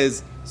 it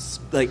was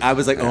like I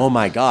was like, oh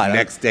my god.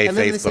 Next day, And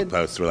then they Facebook said-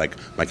 posts were like,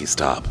 Mikey,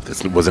 stop.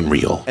 This wasn't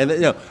real. And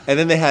then, and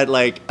then they had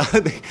like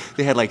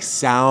they had like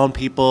sound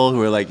people who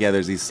were like, yeah,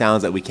 there's these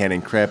sounds that we can't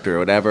encrypt or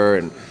whatever,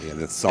 and Yeah,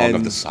 the song of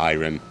And- the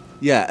siren.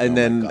 yeah, and Oh my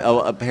then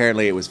God.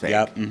 apparently it was fake.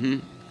 Yep. Mm-hmm.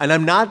 And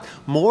I'm not.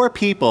 More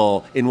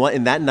people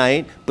in that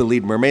night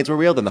believed mermaids were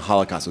real than the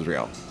Holocaust was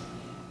real.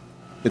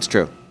 It's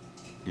true.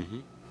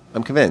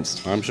 I'm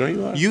convinced. I'm sure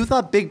you are. You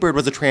thought Big Bird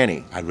was a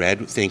tranny. I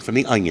read a thing from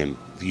The Onion.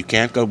 You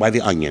can't go by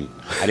The Onion.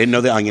 I didn't know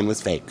The Onion was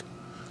fake.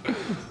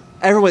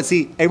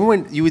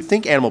 Everyone, you would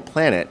think Animal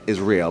Planet is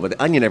real, but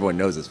the Onion everyone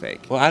knows is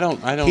fake. Well, I don't.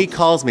 He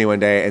calls me one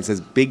day and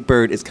says Big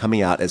Bird is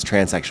coming out as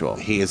transsexual.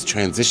 He is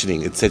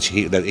transitioning.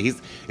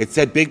 It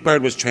said Big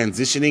Bird was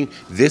transitioning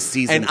this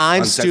season. And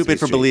I'm on Sesame stupid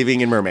for Street.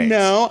 believing in mermaids.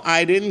 No,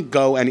 I didn't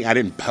I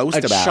didn't post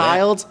A about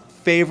child's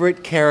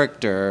favorite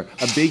character,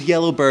 a big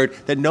yellow bird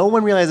that no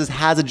one realizes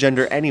has a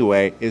gender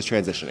anyway, is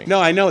transitioning. it. No,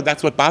 I know.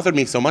 That's what bothered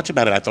me so much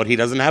about it. I thought he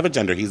doesn't have a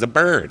gender. He's a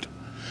bird.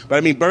 But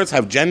I mean, birds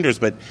have genders,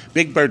 but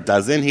Big Bird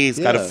doesn't. He's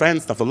got a Yeah.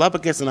 friend,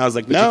 Snuffleupagus, and I was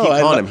like, But no. you keep I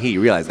calling lo- him he.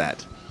 You realize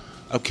that.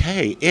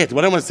 Okay, it.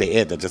 What I want to say,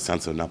 it. That just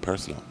sounds so not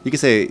personal. You can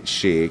say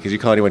she because you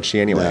call anyone she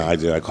anyway. No, I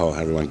do. I call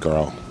everyone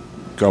girl.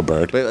 Girl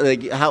bird.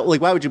 But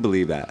why would you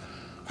believe that?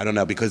 I don't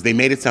know, because they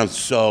made it sound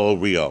so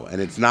real.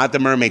 And it's not the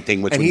mermaid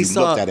thing, which And when he you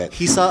saw looked at it.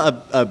 he saw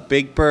a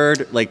Big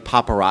Bird like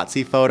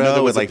paparazzi photo No,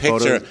 there with was like a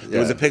picture. photos. There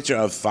was a picture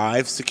of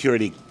 5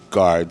 security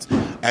guards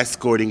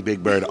escorting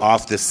Big Bird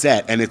off the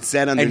set, and it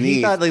said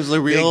underneath, thought it was a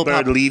real Big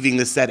Bird pop- leaving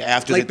the set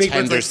after Like the Big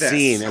Bird's tender like this.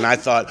 scene. And I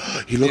thought,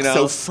 he looks know?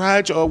 so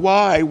fragile.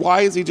 Why?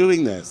 Why is he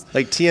doing this?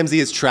 Like TMZ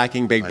is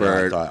tracking Big I know, I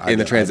Bird thought- in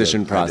the I did,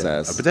 transition I did.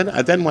 process.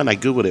 But then when I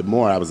Googled it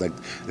more, I was like,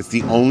 it's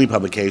the only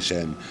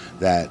publication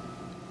that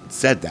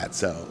said that.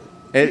 So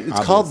It's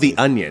called obviously.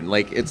 The Onion.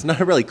 Like, it's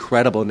not a really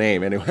credible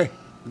name anyway.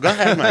 Go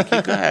ahead,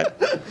 Mikey. Go ahead.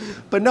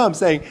 But no, I'm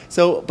saying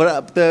so.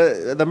 But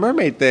the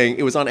mermaid thing,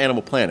 it was on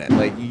Animal Planet.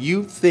 Like,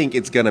 you think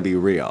it's gonna be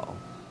real?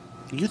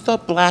 You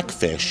thought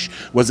Blackfish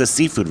was a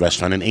seafood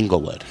restaurant in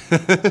Inglewood.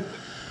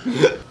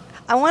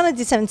 I want to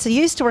do something. So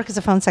you used to work as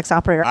a phone sex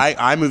operator.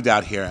 I moved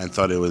out here and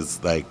thought it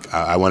was like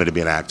I wanted to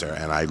be an actor,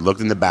 and I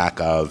looked in the back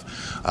of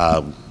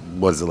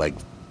was it like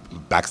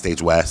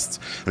Backstage West,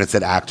 and it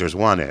said actors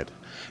wanted,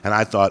 and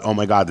I thought, oh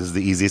my God, this is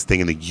the easiest thing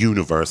in the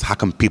universe. How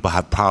come people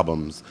have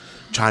problems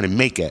trying to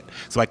make it?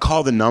 So I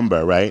called the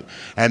number, right,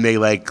 and they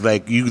like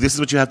you. This is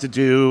what you have to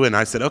do, and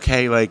I said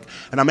okay, like,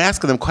 and I'm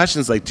asking them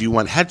questions like, do you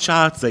want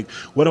headshots? Like,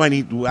 what do I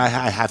need?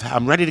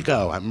 I'm ready to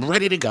go. I'm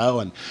ready to go.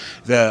 And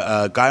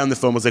the guy on the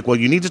phone was like, well,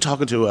 you need to talk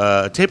into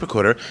a tape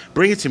recorder.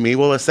 Bring it to me.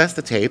 We'll assess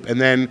the tape,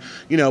 and then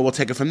we'll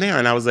take it from there.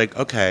 And I was like,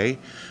 okay.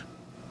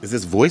 Is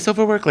this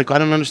voiceover work? Like, I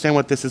don't understand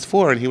what this is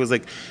for. And he was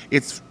like,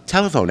 it's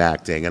telephone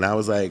acting. And I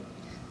was like,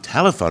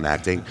 telephone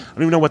acting? I don't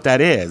even know what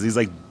that is. He's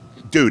like,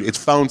 dude, it's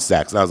phone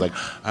sex. And I was like,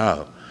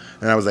 oh.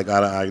 And I was like,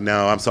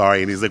 no, I'm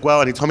sorry. And he's like,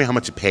 well, and he told me how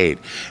much it paid.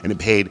 And it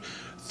paid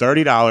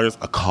 $30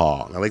 a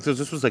call. Now, like,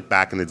 this was like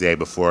back in the day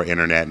before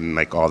internet and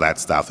like all that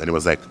stuff. And it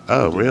was like,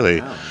 oh,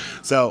 really? Wow.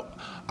 So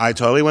I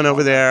totally went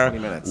over there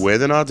 20 minutes.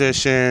 with an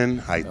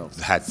audition. I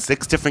had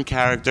 6 different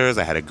characters.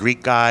 I had a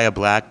Greek guy, a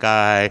black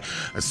guy,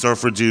 a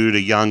surfer dude, a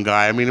young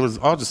guy. I mean, it was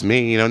all just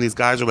me, and these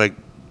guys were like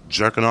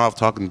jerking off,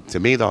 talking to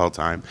me the whole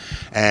time.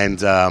 And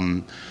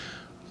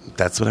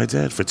that's what I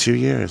did for 2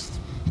 years.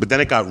 But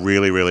then it got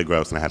really, really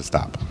gross, and I had to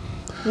stop.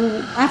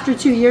 After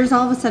 2 years,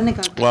 all of a sudden it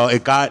got. Well,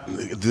 it got,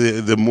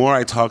 the more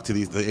I talked to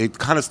these, it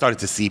kind of started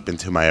to seep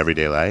into my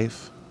everyday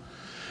life.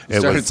 You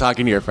started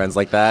talking to your friends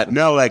like that.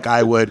 No, like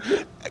I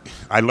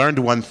learned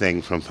one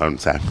thing from phone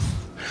sex.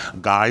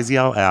 Guys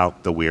yell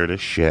out the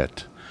weirdest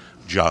shit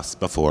just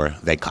before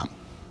they come.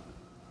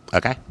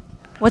 Okay?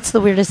 What's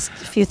the weirdest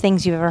few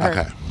things you've ever heard?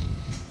 Okay.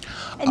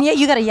 And yet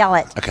you got to yell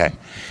it. Okay.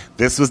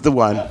 This was the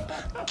one.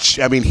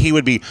 I mean, he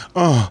would be,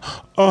 oh,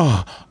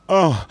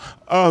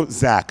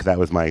 Zach. That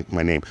was my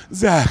name.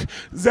 Zach.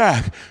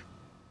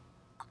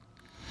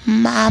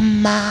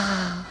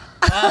 Mama.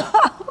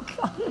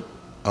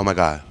 Oh, my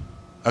God.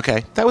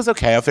 Okay, that was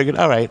okay. I figured,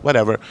 all right,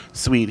 whatever.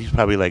 Sweet. He's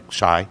probably like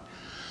shy.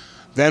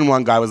 Then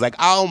one guy was like,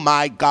 oh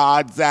my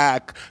God,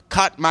 Zach,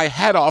 cut my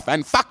head off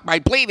and fuck my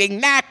bleeding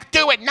neck.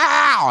 Do it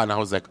now. And I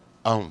was like,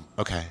 oh,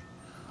 okay.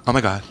 Oh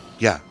my God,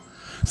 yeah.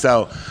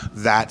 So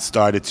that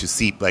started to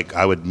seep. Like,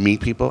 I would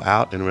meet people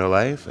out in real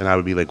life, and I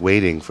would be like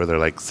waiting for their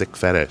like sick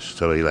fetish.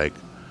 So be like,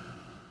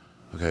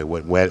 okay,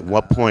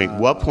 what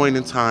point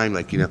in time,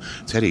 like,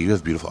 Teddy, you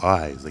have beautiful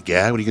eyes. Like,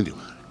 yeah, what are you gonna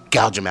do?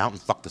 Gouge them out and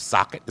fuck the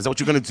socket? Is that what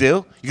you're gonna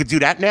do? You could do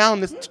that now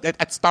at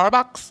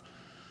Starbucks?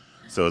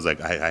 So it was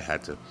like I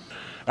had to.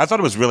 I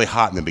thought it was really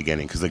hot in the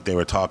beginning because like they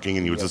were talking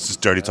and you were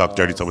just dirty talk.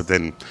 But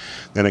then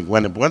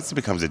once it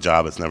becomes a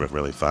job, it's never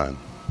really fun.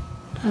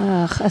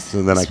 Ugh,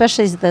 So then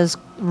especially those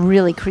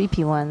really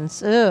creepy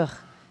ones. Ugh.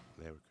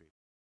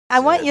 I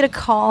want you to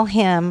call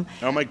him,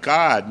 Oh my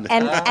God!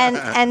 and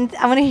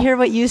I want to hear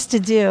what you used to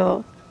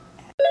do.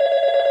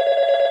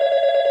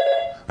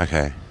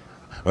 Okay.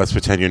 Let's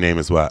pretend your name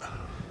is what?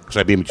 Should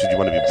I be? Do you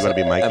want to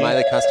be Mikey? Am I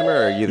the customer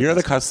or are you? You're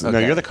the customer. Okay.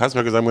 No, you're the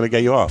customer because I'm going to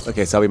get you off.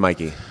 Okay, so I'll be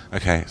Mikey.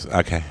 Okay.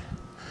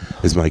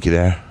 Is Mikey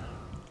there?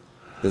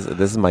 This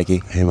is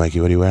Mikey. Hey, Mikey,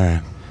 what are you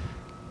wearing?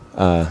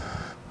 A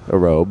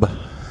robe.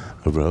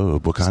 A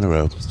robe. What kind of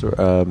robe? Just,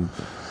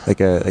 like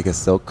a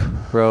silk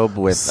robe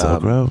with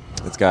Silk robe.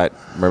 It's got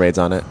mermaids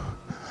on it.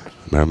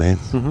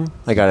 Mermaids. Mm-hmm.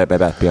 I got it at Bed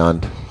Bath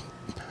Beyond.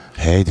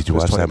 Hey, did you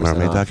It was watch that 20%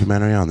 mermaid off.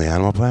 documentary on the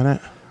Animal Planet?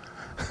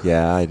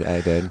 Yeah, I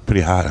did. Pretty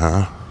hot,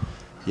 huh?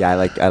 Yeah,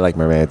 I like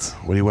mermaids.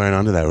 What are you wearing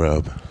under that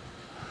robe?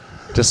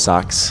 Just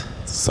socks.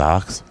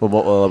 Socks.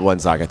 Well, one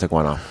sock. I took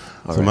one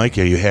off. So, Alright.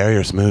 Mikey, are you hairy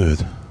or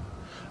smooth?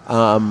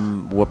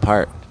 What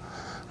part?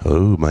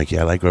 Oh, Mikey,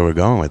 I like where we're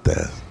going with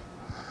this.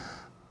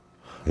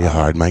 Are you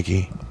hard,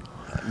 Mikey?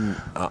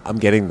 I'm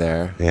getting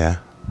there. Yeah.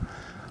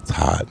 It's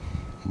hot.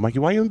 Mikey,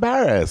 why are you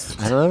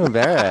embarrassed? I don't know. I'm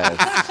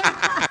embarrassed.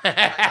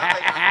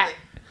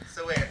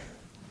 So weird.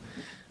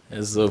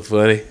 It's so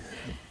funny.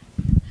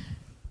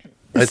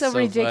 It's so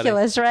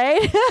ridiculous, right?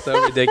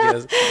 So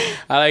ridiculous.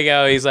 I like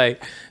how he's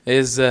like,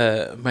 "Is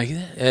Mikey?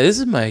 Yeah, this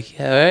is Mikey.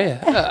 How are you?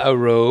 A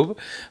robe,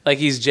 like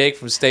he's Jake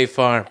from State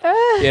Farm.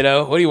 You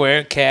know, what are you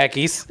wearing?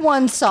 Khakis.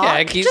 One sock.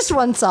 Khakis. Just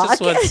one sock.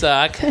 Just one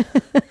sock.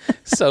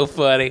 So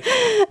funny.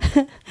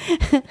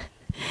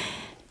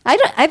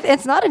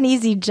 It's not an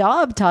easy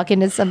job talking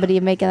to somebody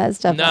and making that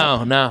stuff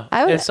up. No,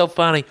 it's so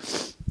funny.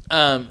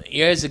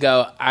 Years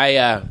ago,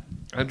 I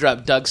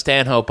dropped Doug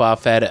Stanhope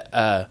off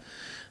at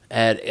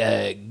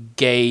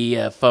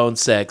gay phone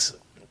sex.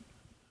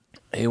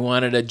 He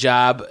wanted a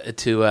job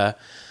to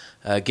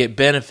get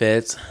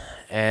benefits,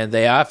 and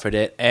they offered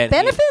it. And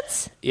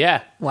Benefits?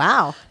 Yeah.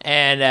 Wow.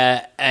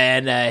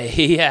 And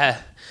he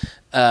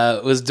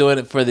was doing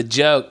it for the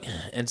joke,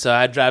 and so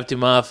I dropped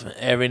him off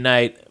every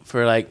night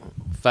for like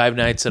 5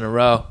 nights in a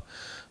row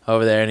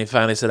over there, and he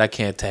finally said, "I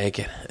can't take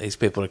it. These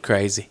people are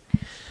crazy."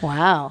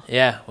 Wow.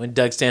 Yeah, when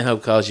Doug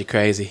Stanhope calls you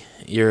crazy,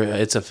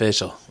 it's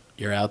official.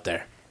 You're out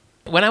there.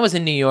 When I was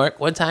in New York,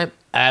 one time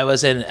I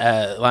was in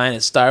a line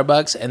at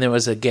Starbucks, and there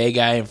was a gay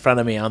guy in front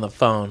of me on the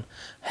phone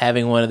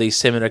having one of these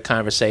similar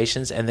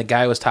conversations, and the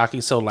guy was talking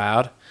so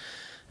loud,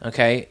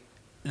 okay,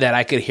 that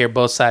I could hear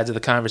both sides of the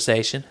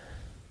conversation.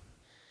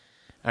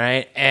 All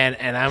right, and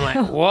I'm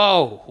like,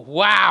 whoa,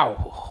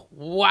 wow,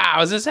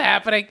 is this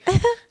happening?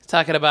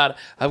 Talking about,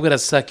 I'm gonna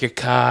suck your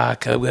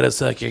cock. You like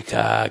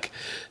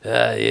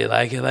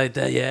it like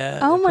that? Yeah.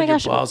 Oh my Put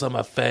gosh. your balls on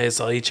my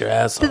face. I'll eat your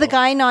asshole. Did the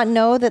guy not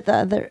know that the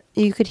other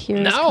you could hear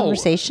his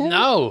conversation?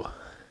 No.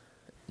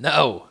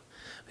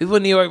 People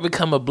in New York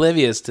become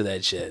oblivious to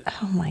that shit.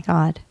 Oh my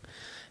God.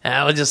 And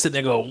I was just sitting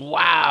there going,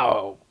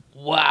 wow,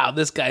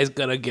 this guy's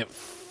gonna get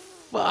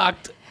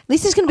fucked. At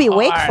least he's going to be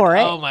awake Hard. for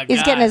it. Oh my He's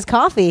God. getting his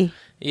coffee.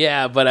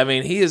 Yeah, but I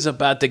mean, he is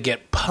about to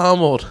get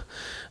pummeled.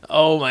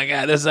 Oh my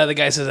God, this other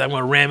guy says, I'm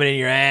going to ram it in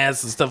your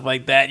ass and stuff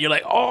like that. You're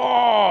like,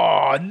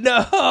 oh,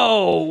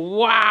 no,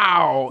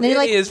 wow. Then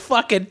It is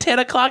fucking 10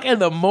 o'clock in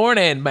the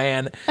morning,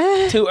 man.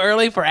 Too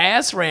early for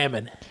ass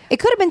ramming. It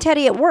could have been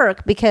Teddy at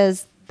work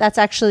because that's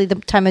actually the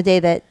time of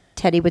day that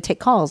Teddy would take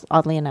calls,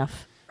 oddly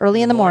enough.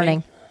 Early in the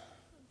morning.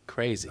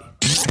 Crazy.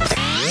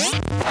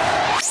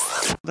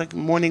 Like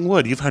morning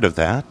wood. You've heard of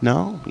that?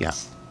 No? Yeah.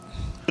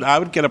 I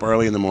would get up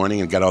early in the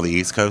morning and get all the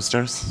East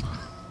Coasters.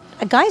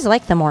 Guys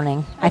like the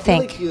morning, I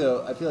think. I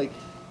feel like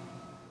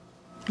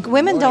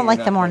Women don't like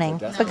you're the not morning,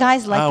 perfect. but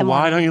guys like the Why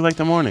morning. don't you like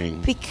the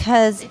morning?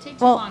 Because, It takes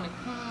too long to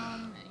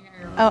come.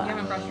 You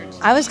haven't brushed your teeth.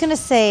 I was gonna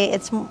say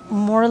it's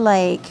more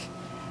like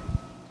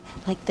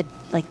the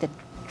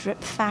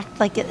drip fact.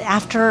 Like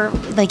after,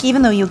 like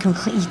even though you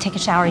take a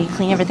shower, you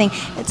clean everything.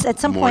 It's at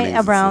some point Mornings,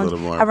 it's a little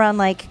more. around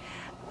like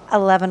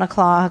 11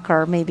 o'clock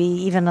or maybe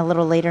even a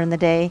little later in the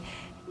day.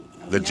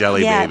 The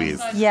jelly Yeah. babies.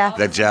 Yeah.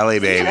 The jelly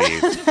babies.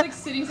 Just like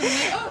sitting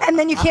somewhere like, oh. And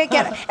then you can't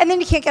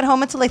get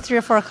home until like 3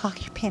 or 4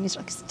 o'clock. Your panties are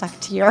like stuck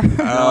to your.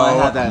 Oh,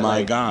 had that,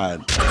 my like-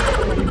 God.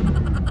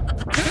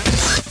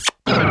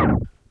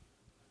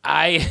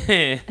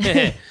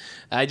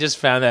 I just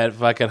found that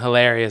fucking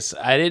hilarious.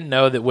 I didn't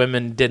know that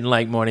women didn't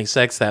like morning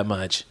sex that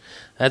much.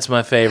 That's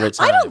my favorite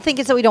time. I don't think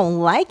it's that we don't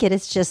like it.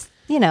 It's just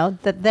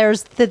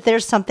that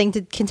there's something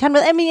to contend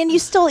with. I mean, and you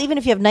still, even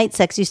if you have night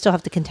sex, you still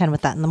have to contend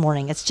with that in the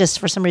morning. It's just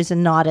for some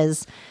reason not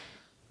as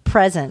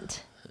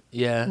present,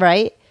 Yeah.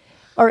 right?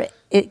 Or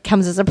it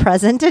comes as a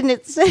present and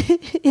it's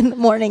in the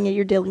morning and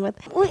you're dealing with.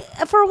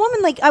 For a woman,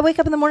 like I wake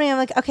up in the morning, I'm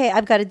like, okay,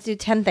 I've got to do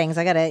 10 things.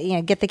 I got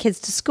to get the kids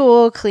to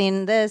school,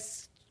 clean this.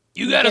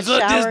 You gotta Get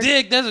suck showered. this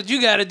dick. That's what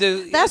you gotta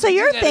do. That's what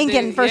you're gotta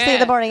thinking do. first thing in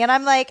the morning, and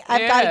I'm like,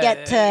 I've got to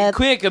get to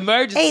quick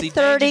emergency.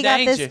 8:30. Got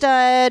this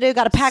done.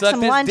 Got to pack Suck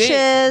some this lunches.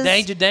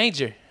 dick.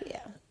 Danger.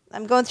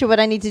 I'm going through what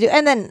I need to do.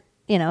 And then,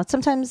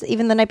 sometimes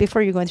even the night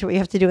before you're going through what you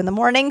have to do in the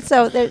morning.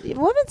 So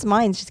women's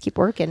minds just keep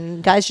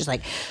working. Guys just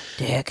like,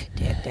 dick.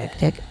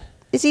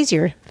 It's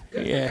easier.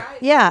 Yeah.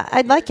 Yeah,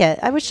 I'd like it.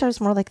 I wish I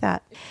was more like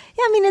that.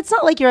 Yeah, I mean, it's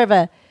not like you have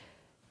a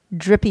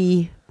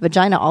drippy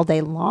vagina all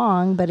day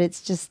long, but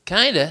it's just,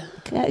 Kinda.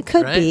 it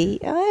could Right. be.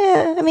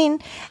 I mean,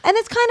 and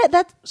it's kind of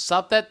that.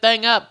 Sop that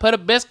thing up. Put a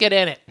biscuit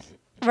in it.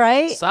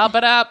 right? Sop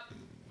it up.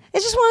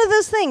 It's just one of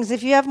those things.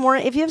 If you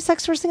have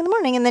sex first thing in the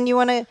morning and then you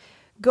want to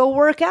go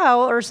work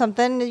out or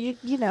something,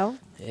 you know,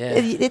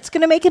 it's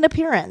going to make an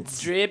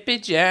appearance. Drippy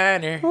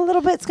Johnner. A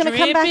little bit. It's going to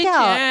come back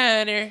out.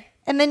 Johnner.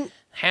 And then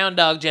Hound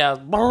dog jowls.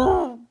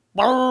 no,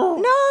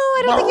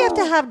 I don't think you have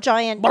to have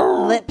giant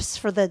lips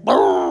for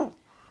the.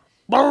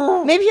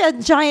 Maybe a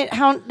giant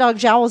hound dog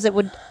jowls that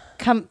would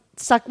come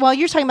suck. Well,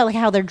 you're talking about like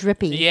how they're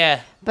drippy.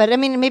 Yeah. But I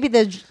mean, maybe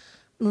the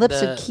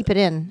lips would keep it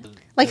in.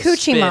 Like Hoochie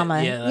Spit,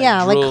 Mama.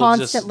 Yeah, like drool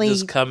constantly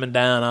just coming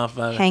down off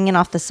of it. hanging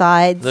off the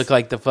sides. Look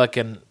like the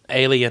fucking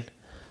alien.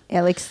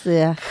 Yeah, like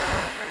the.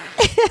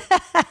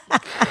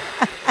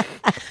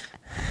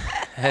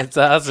 That's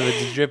awesome.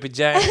 It's a drippy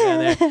giant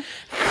down there.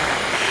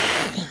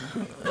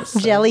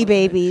 Jelly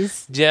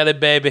babies. Jelly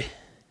baby.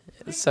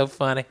 It's so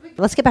funny.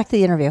 Let's get back to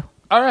the interview.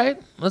 All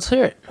right, let's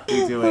hear it.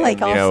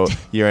 Like You know,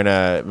 you're in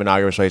a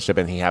monogamous relationship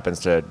and he happens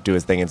to do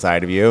his thing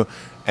inside of you,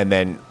 and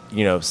then,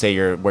 you know, say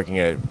you're working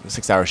a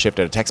 6-hour shift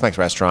at a Tex-Mex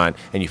restaurant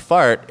and you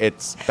fart,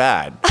 it's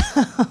bad.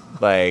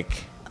 Like,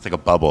 It's like a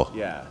bubble.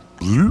 yeah.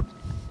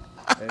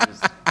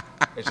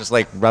 It's just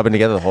like rubbing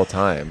together the whole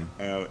time.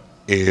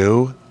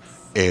 Ew.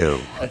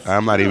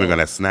 I'm not even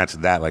gonna snatch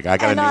that. Like I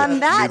gotta. And on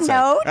that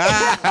note,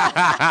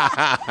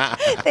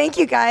 thank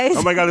you guys.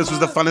 Oh my god, this was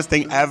the funnest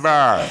thing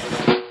ever.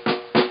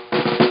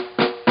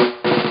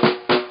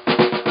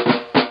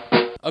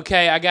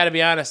 Okay, I got to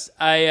be honest.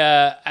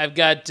 I've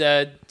got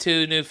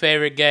 2 new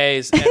favorite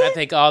gays, and I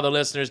think all the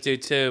listeners do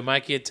too.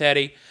 Mikey and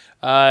Teddy,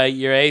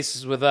 you're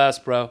aces with us,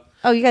 bro.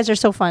 Oh, you guys are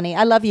so funny.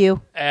 I love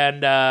you.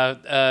 And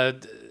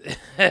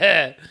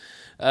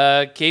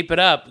keep it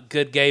up,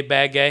 good gay,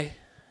 bad gay.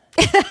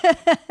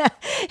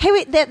 Hey,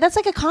 wait, that's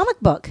like a comic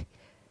book.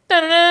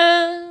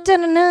 Da-da-da.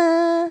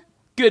 Da-na-na.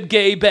 Good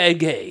gay, bad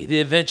gay, the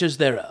adventures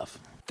thereof.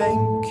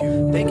 Thank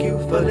you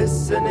for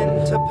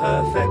listening to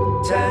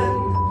Perfect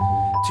 10.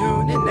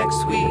 Tune in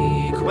next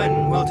week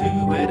when we'll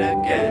do it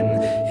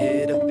again.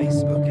 Hit up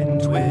Facebook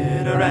and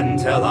Twitter and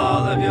tell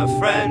all of your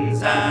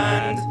friends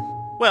and...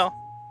 Well,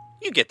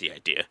 you get the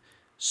idea.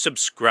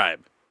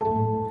 Subscribe.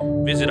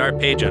 Visit our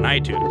page on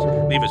iTunes.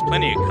 Leave us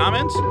plenty of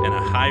comments and a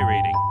high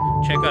rating.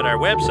 Check out our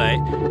website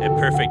at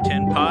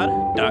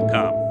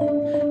perfect10pod.com.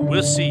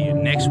 We'll see you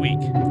next week.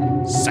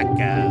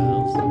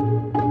 Suckers.